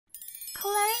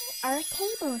our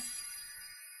tables.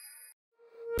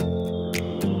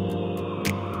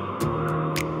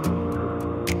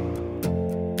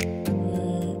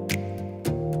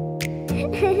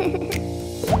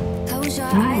 Close your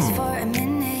eyes for a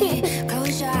minute.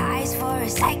 Close your eyes for a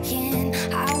second.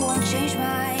 I won't change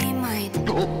my mind.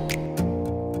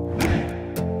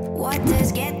 What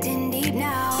is getting deep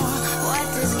now?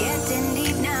 What is getting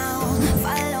deep now?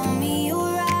 Follow me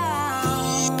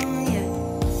around. Yeah.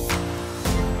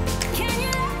 Can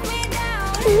you let me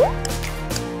down?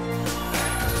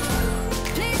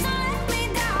 Please don't let me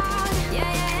down.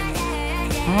 Yeah, yeah, yeah,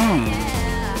 yeah, yeah.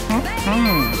 Baby,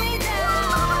 let me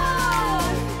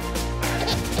down.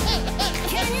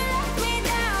 Can you let me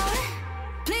down?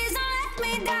 Please don't let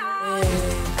me down.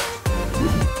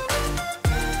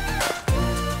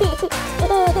 Please don't let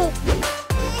me down.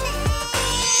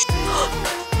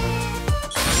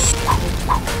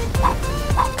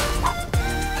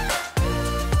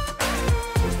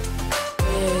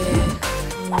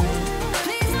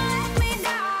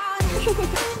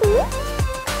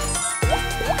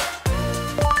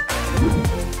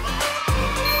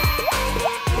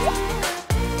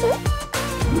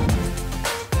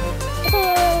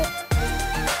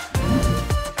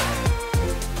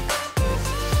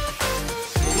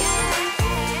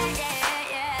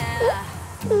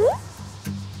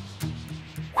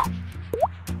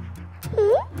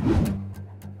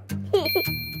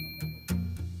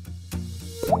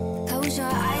 Close your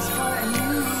eyes for a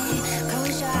minute.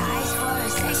 Close your eyes for a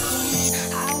second.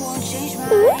 I won't change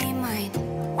my mind.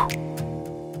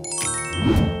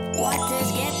 What is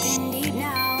getting deep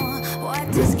now?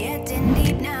 What is getting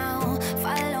deep now?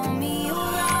 Follow me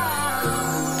around.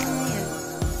 Yeah.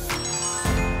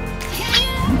 Can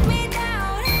you let me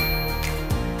down?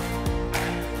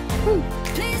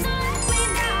 Please don't let me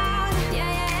down.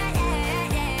 Yeah, yeah,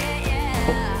 yeah, yeah,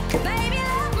 yeah. Baby,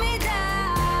 let me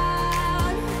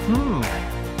down.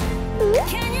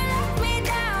 Can you let me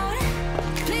down?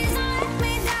 Please don't let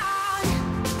me down.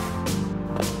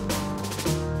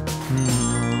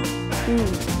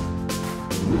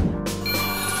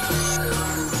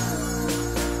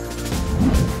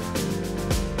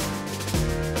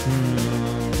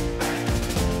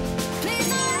 Please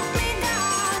don't let me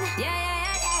down. Yeah,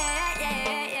 yeah, yeah,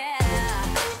 yeah, yeah.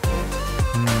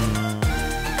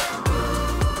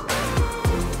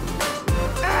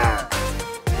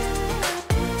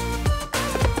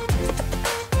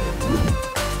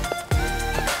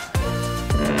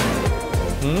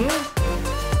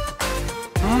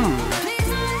 Please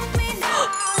don't let me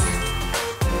down.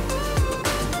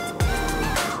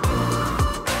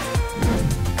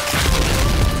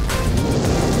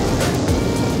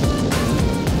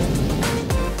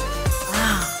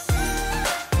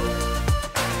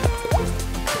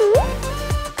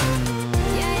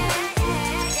 Yeah, yeah,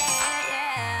 yeah, yeah,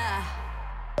 yeah.